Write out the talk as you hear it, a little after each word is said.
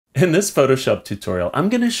In this Photoshop tutorial, I'm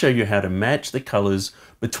going to show you how to match the colors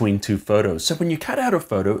between two photos. So when you cut out a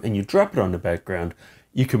photo and you drop it on the background,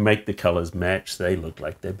 you can make the colors match so they look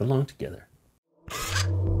like they belong together.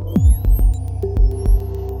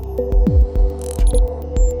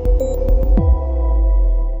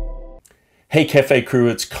 Hey Cafe crew,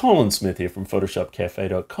 it's Colin Smith here from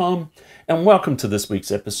photoshopCAFE.com, and welcome to this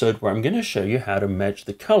week's episode where I'm going to show you how to match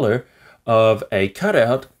the color of a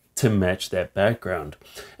cutout to match that background.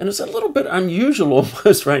 And it's a little bit unusual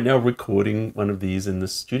almost right now recording one of these in the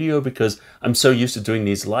studio because I'm so used to doing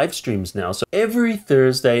these live streams now. So every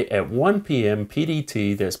Thursday at 1 p.m.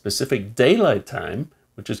 PDT, their Pacific Daylight Time,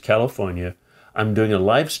 which is California, I'm doing a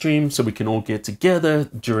live stream so we can all get together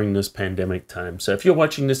during this pandemic time. So if you're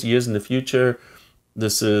watching this years in the future,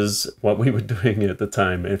 this is what we were doing at the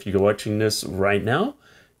time. And if you're watching this right now,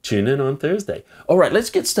 tune in on Thursday. All right, let's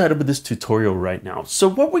get started with this tutorial right now. So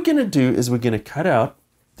what we're gonna do is we're gonna cut out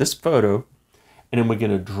this photo and then we're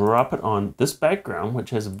gonna drop it on this background, which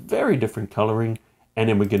has a very different coloring, and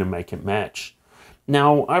then we're gonna make it match.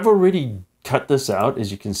 Now, I've already cut this out.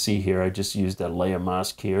 As you can see here, I just used a layer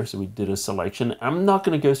mask here. So we did a selection. I'm not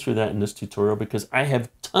gonna go through that in this tutorial because I have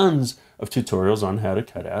tons of tutorials on how to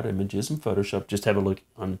cut out images in Photoshop. Just have a look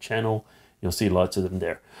on the channel. You'll see lots of them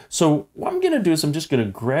there. So what I'm going to do is I'm just going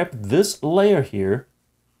to grab this layer here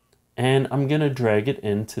and I'm going to drag it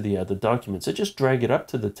into the other document. So just drag it up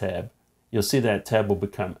to the tab. You'll see that tab will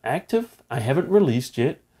become active. I haven't released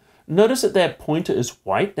yet. Notice that that pointer is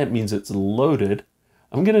white. That means it's loaded.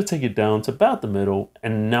 I'm going to take it down to about the middle,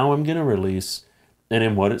 and now I'm going to release. And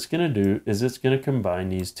then what it's going to do is it's going to combine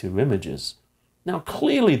these two images. Now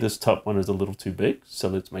clearly this top one is a little too big, so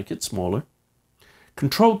let's make it smaller.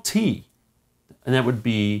 Control T. And that would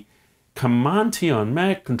be Command T on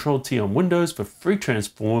Mac, Control T on Windows for free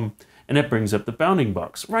transform, and that brings up the bounding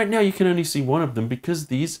box. Right now you can only see one of them because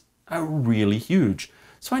these are really huge.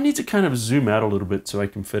 So I need to kind of zoom out a little bit so I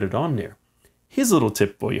can fit it on there. Here's a little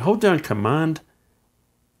tip for you. Hold down Command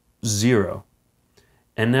 0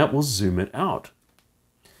 and that will zoom it out.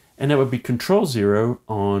 And that would be Control 0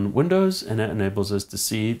 on Windows, and that enables us to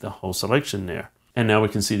see the whole selection there. And now we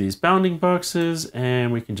can see these bounding boxes,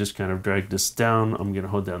 and we can just kind of drag this down. I'm going to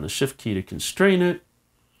hold down the Shift key to constrain it.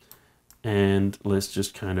 And let's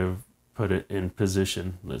just kind of put it in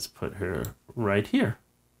position. Let's put her right here.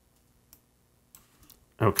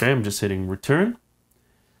 Okay, I'm just hitting return.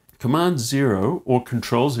 Command 0 or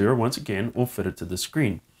Control 0, once again, will fit it to the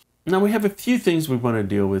screen. Now we have a few things we want to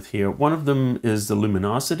deal with here. One of them is the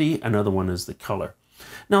luminosity, another one is the color.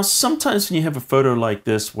 Now, sometimes when you have a photo like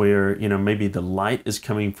this where, maybe the light is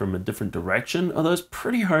coming from a different direction, although it's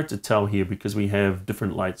pretty hard to tell here because we have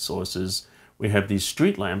different light sources. We have these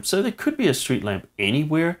street lamps, so there could be a street lamp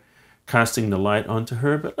anywhere casting the light onto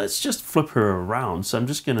her, but let's just flip her around. So I'm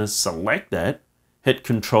just going to select that, hit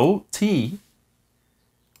Control T,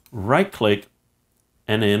 right click,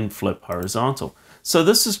 and then flip horizontal. So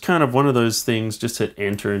this is kind of one of those things, just hit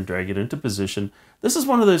enter and drag it into position. This is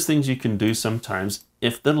one of those things you can do sometimes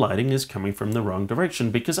if the lighting is coming from the wrong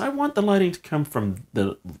direction, because I want the lighting to come from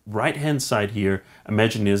the right-hand side here.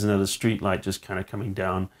 Imagine there's another street light just kind of coming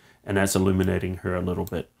down, and that's illuminating her a little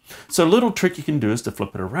bit. So a little trick you can do is to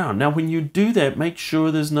flip it around. Now, when you do that, make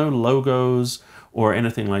sure there's no logos or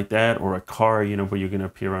anything like that, or a car, where you're going to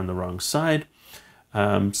appear on the wrong side.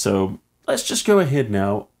 So let's just go ahead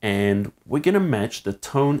now, and we're going to match the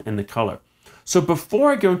tone and the color. So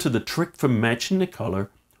before I go into the trick for matching the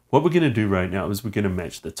color, what we're going to do right now is we're going to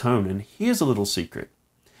match the tone. And here's a little secret.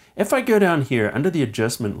 If I go down here under the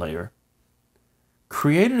adjustment layer,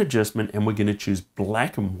 create an adjustment, and we're going to choose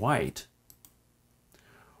black and white.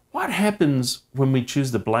 What happens when we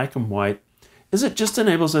choose the black and white is it just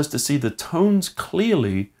enables us to see the tones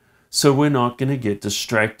clearly, so we're not going to get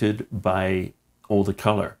distracted by all the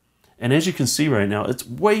color. And as you can see right now, it's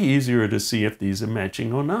way easier to see if these are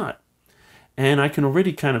matching or not. And I can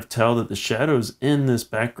already kind of tell that the shadows in this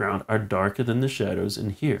background are darker than the shadows in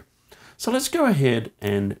here. So let's go ahead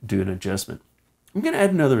and do an adjustment. I'm going to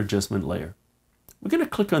add another adjustment layer. We're going to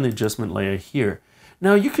click on the adjustment layer here.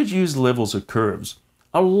 Now you could use levels or curves.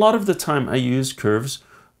 A lot of the time I use curves,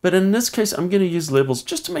 but in this case I'm going to use levels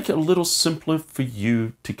just to make it a little simpler for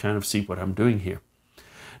you to kind of see what I'm doing here.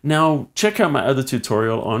 Now, check out my other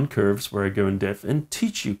tutorial on curves where I go in depth and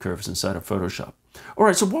teach you curves inside of Photoshop. All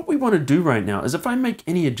right, so what we want to do right now is if I make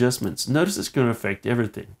any adjustments, notice it's going to affect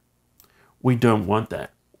everything. We don't want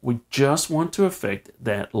that. We just want to affect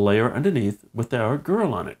that layer underneath with our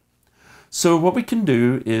girl on it. So what we can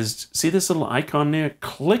do is, see this little icon there?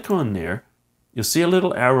 Click on there. You'll see a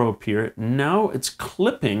little arrow appear. Now it's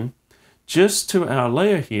clipping just to our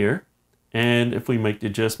layer here, And if we make the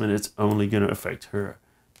adjustment, it's only going to affect her.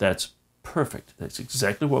 That's perfect. That's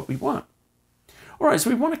exactly what we want. All right, so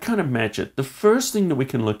we want to kind of match it. The first thing that we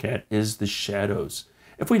can look at is the shadows.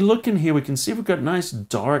 If we look in here, we can see we've got nice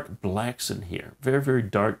dark blacks in here, very, very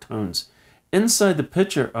dark tones. Inside the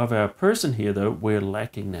picture of our person here, though, we're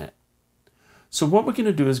lacking that. So what we're going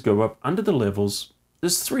to do is go up under the levels.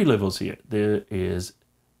 There's 3 levels here. There is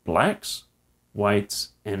blacks, whites,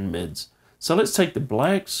 and mids. So let's take the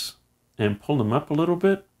blacks and pull them up a little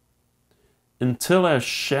bit until our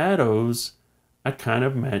shadows are kind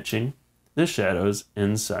of matching the shadows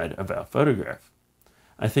inside of our photograph.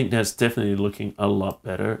 I think that's definitely looking a lot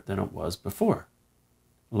better than it was before.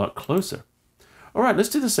 A lot closer. All right, let's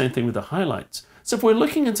do the same thing with the highlights. So if we're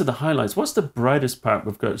looking into the highlights, what's the brightest part?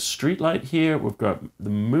 We've got street light here, we've got the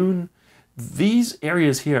moon. These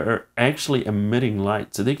areas here are actually emitting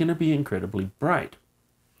light, so they're going to be incredibly bright.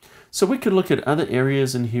 So we could look at other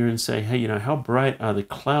areas in here and say, hey, you know, how bright are the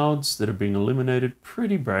clouds that are being illuminated?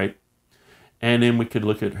 Pretty bright. And then we could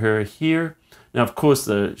look at her here. Now, of course,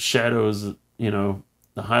 the shadows, you know,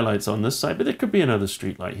 the highlights on this side, but there could be another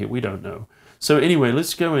street light here. We don't know. So anyway,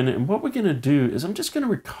 let's go in. And what we're going to do is I'm just going to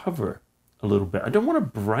recover a little bit. I don't want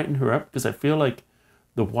to brighten her up because I feel like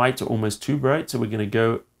the whites are almost too bright. So we're going to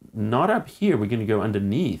go not up here. We're going to go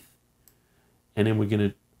underneath. And then we're going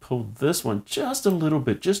to pull this one just a little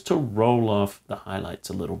bit, just to roll off the highlights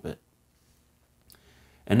a little bit.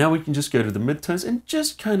 And now we can just go to the midtones and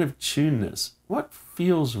just kind of tune this. What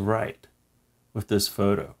feels right with this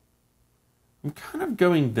photo? I'm kind of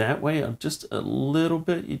going that way. I'm just a little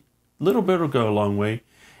bit. A little bit will go a long way.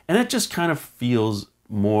 And it just kind of feels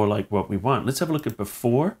more like what we want. Let's have a look at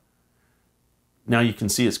before. Now you can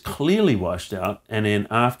see it's clearly washed out. And then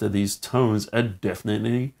after, these tones are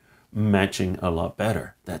definitely matching a lot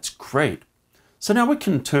better. That's great. So now we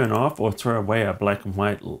can turn off or throw away our black and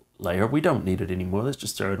white layer. We don't need it anymore. Let's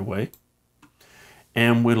just throw it away.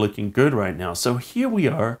 And we're looking good right now. So here we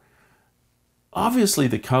are. Obviously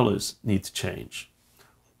the colors need to change.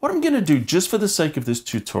 What I'm going to do just for the sake of this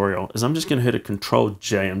tutorial is I'm just going to hit a Control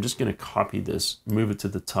J. I'm just going to copy this, move it to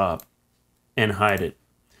the top, and hide it.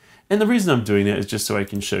 And the reason I'm doing that is just so I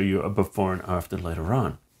can show you a before and after later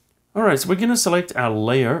on. All right, so we're going to select our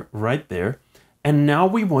layer right there. And now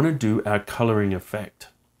we want to do our coloring effect.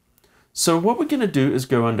 So what we're going to do is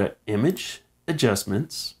go under Image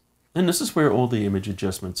Adjustments. And this is where all the image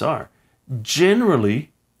adjustments are.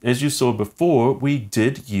 Generally, as you saw before, we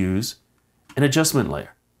did use an adjustment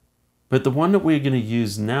layer. But the one that we're going to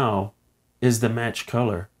use now is the match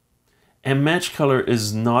color. And match color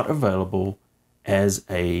is not available as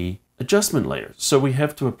a adjustment layer. So we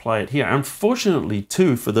have to apply it here. Unfortunately,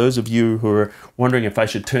 too, for those of you who are wondering if I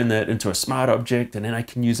should turn that into a smart object and then I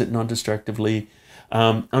can use it non-destructively,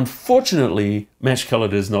 unfortunately, match color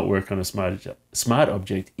does not work on a smart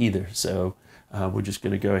object either. So we're just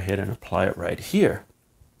going to go ahead and apply it right here.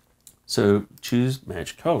 So choose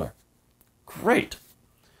match color. Great.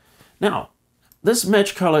 Now, this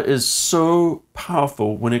match color is so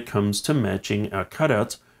powerful when it comes to matching our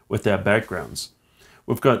cutouts with our backgrounds.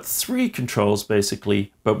 We've got 3 controls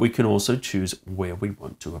basically, but we can also choose where we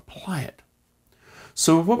want to apply it.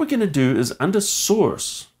 So what we're going to do is under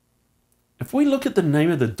Source, if we look at the name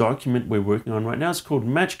of the document we're working on right now, it's called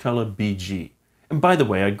Match Color BG. And by the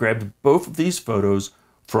way, I grabbed both of these photos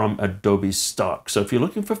from Adobe Stock. So if you're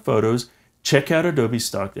looking for photos, check out Adobe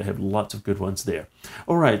Stock. They have lots of good ones there.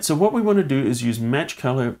 All right, so what we want to do is use Match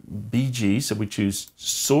Color BG. So we choose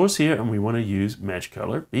Source here, and we want to use Match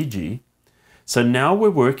Color BG. So now we're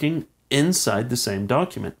working inside the same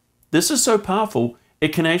document. This is so powerful,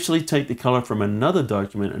 it can actually take the color from another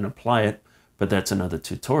document and apply it, but that's another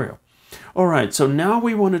tutorial. All right, so now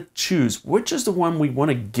we want to choose which is the one we want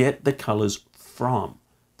to get the colors from.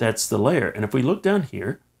 That's the layer. And if we look down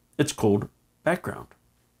here, it's called Background.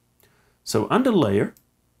 So under Layer,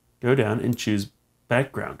 go down and choose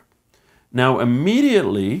Background. Now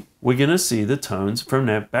immediately, we're going to see the tones from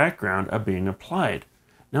that background are being applied.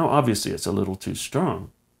 Now obviously it's a little too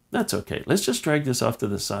strong. That's okay. Let's just drag this off to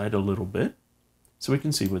the side a little bit so we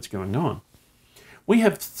can see what's going on. We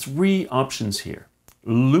have 3 options here.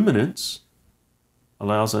 Luminance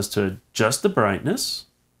allows us to adjust the brightness.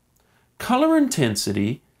 Color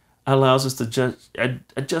intensity allows us to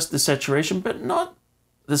adjust the saturation, but not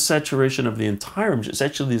the saturation of the entire image. It's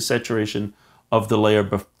actually the saturation of the layer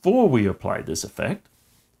before we apply this effect.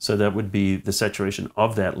 So that would be the saturation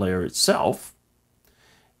of that layer itself.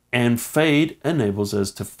 And fade enables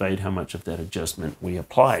us to fade how much of that adjustment we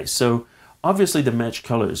apply. So obviously the match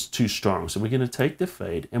color is too strong. So we're going to take the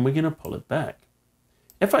fade and we're going to pull it back.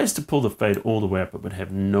 If I was to pull the fade all the way up, it would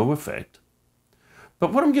have no effect.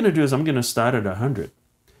 But what I'm going to do is I'm going to start at 100.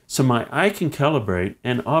 So my eye can calibrate,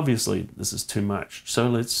 and obviously this is too much. So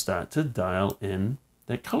let's start to dial in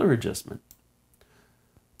that color adjustment.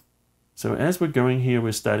 So as we're going here,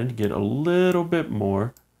 we're starting to get a little bit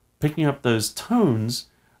more, picking up those tones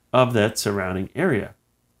of that surrounding area.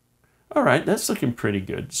 All right, that's looking pretty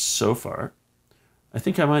good so far. I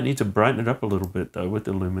think I might need to brighten it up a little bit though with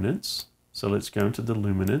the luminance. So let's go into the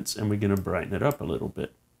luminance and we're going to brighten it up a little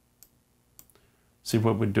bit. See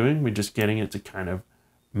what we're doing? We're just getting it to kind of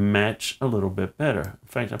match a little bit better. In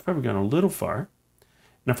fact, I've probably gone a little far.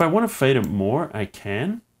 And if I want to fade it more, I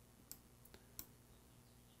can.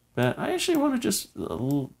 But I actually want to just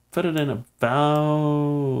fit it in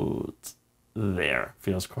about there.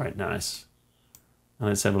 Feels quite nice. And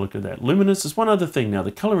let's have a look at that. Luminance is one other thing now,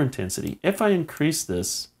 the color intensity. If I increase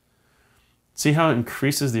this, see how it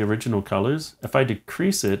increases the original colors? If I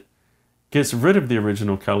decrease it, gets rid of the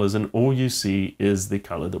original colors, and all you see is the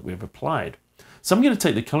color that we've applied. So I'm going to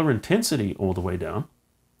take the color intensity all the way down.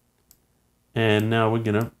 And now we're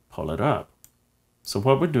going to pull it up. So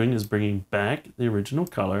what we're doing is bringing back the original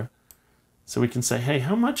color. So we can say, hey,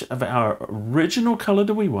 how much of our original color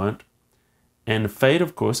do we want? And fade,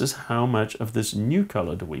 of course, is how much of this new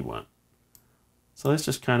color do we want? So let's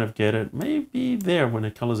just kind of get it maybe there when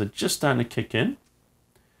the colors are just starting to kick in.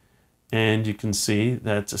 And you can see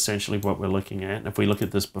that's essentially what we're looking at. And if we look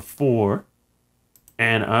at this before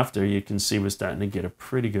and after, you can see we're starting to get a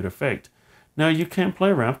pretty good effect. Now you can play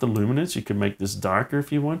around with the luminance. You can make this darker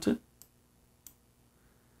if you wanted.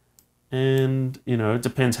 And, you know, it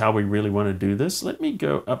depends how we really want to do this. Let me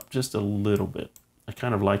go up just a little bit. I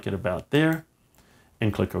kind of like it about there.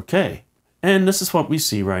 And click OK. And this is what we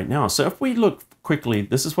see right now. So if we look quickly,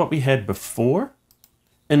 this is what we had before,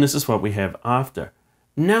 and this is what we have after.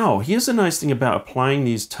 Now, here's the nice thing about applying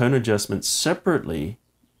these tone adjustments separately.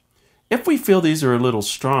 If we feel these are a little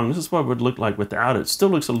strong, this is what it would look like without it. It still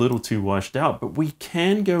looks a little too washed out, but we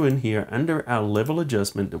can go in here under our level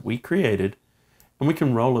adjustment that we created, and we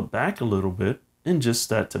can roll it back a little bit and just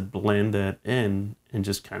start to blend that in and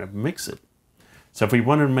just kind of mix it. So if we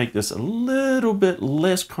wanted to make this a little bit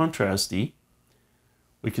less contrasty,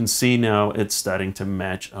 we can see now it's starting to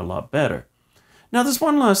match a lot better. Now there's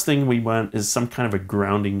one last thing we want is some kind of a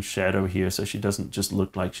grounding shadow here so she doesn't just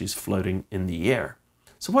look like she's floating in the air.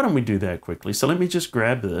 So why don't we do that quickly? So let me just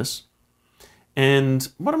grab this. And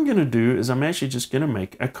what I'm going to do is I'm actually just going to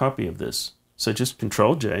make a copy of this. So just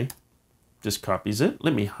Control J, just copies it.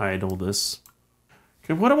 Let me hide all this.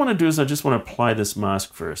 Okay, what I want to do is I just want to apply this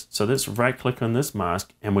mask first. So let's right click on this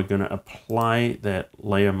mask and we're going to apply that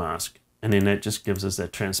layer mask. And then that just gives us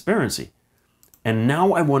that transparency. And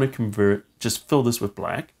now I want to just fill this with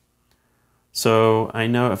black. So I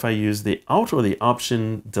know if I use the Alt or the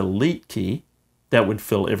Option Delete key, that would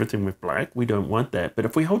fill everything with black. We don't want that. But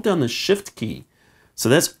if we hold down the Shift key, so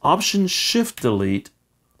that's Option Shift Delete,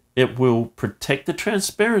 it will protect the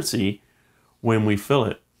transparency when we fill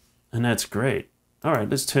it. And that's great. All right,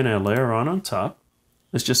 let's turn our layer on top.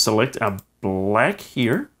 Let's just select our black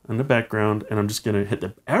here in the background, and I'm just going to hit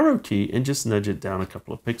the arrow key and just nudge it down a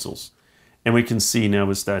couple of pixels. And we can see now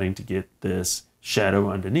we're starting to get this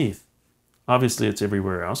shadow underneath. Obviously, it's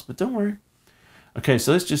everywhere else, but don't worry. Okay,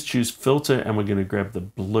 so let's just choose Filter, and we're going to grab the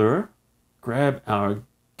blur, grab our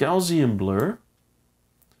Gaussian blur,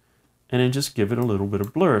 and then just give it a little bit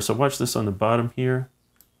of blur. So watch this on the bottom here.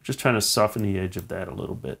 Just trying to soften the edge of that a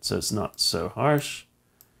little bit so it's not so harsh.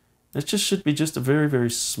 It just should be just a very, very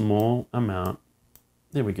small amount.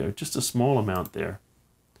 There we go, just a small amount there.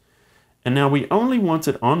 And now we only want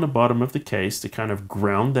it on the bottom of the case to kind of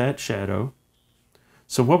ground that shadow.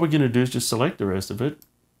 So what we're going to do is just select the rest of it.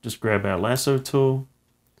 Just grab our lasso tool.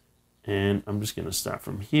 And I'm just going to start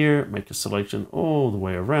from here, make a selection all the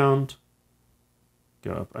way around.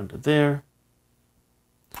 Go up under there.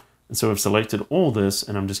 And so I've selected all this,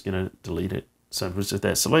 and I'm just going to delete it. So with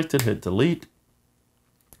that selected, hit delete,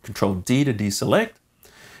 Control D to deselect.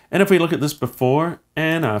 And if we look at this before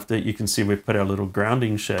and after, you can see we've put our little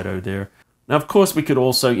grounding shadow there. Now, of course, we could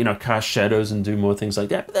also, you know, cast shadows and do more things like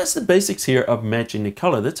that, but that's the basics here of matching the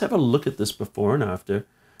color. Let's have a look at this before and after.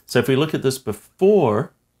 So if we look at this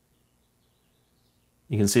before,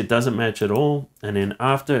 you can see it doesn't match at all, and then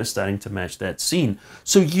after it's starting to match that scene.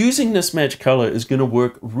 So using this match color is going to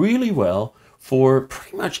work really well for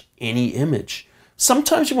pretty much any image.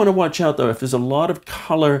 Sometimes you want to watch out though if there's a lot of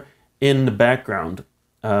color in the background.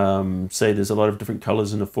 Say there's a lot of different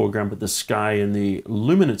colors in the foreground, but the sky and the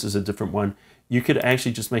luminance is a different one. You could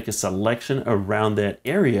actually just make a selection around that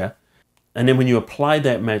area And then when you apply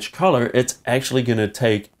that match color, it's actually going to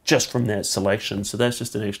take just from that selection. So that's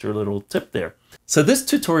just an extra little tip there. So this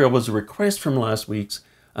tutorial was a request from last week's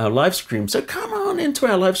live stream. So come on into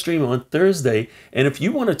our live stream on Thursday. And if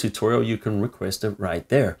you want a tutorial, you can request it right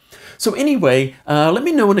there. So anyway, let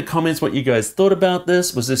me know in the comments what you guys thought about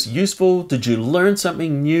this. Was this useful? Did you learn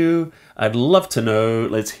something new? I'd love to know.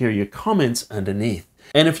 Let's hear your comments underneath.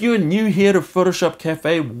 And if you're new here to Photoshop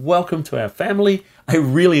Cafe, welcome to our family. I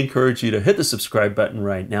really encourage you to hit the subscribe button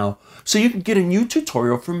right now so you can get a new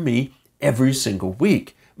tutorial from me every single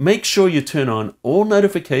week. Make sure you turn on all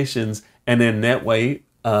notifications, and then that way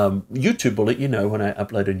YouTube will let you know when I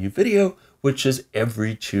upload a new video, which is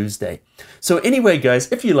every Tuesday. So anyway,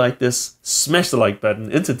 guys, if you like this, smash the like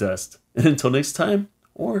button into dust. And until next time,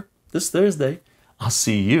 or this Thursday, I'll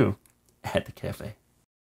see you at the cafe.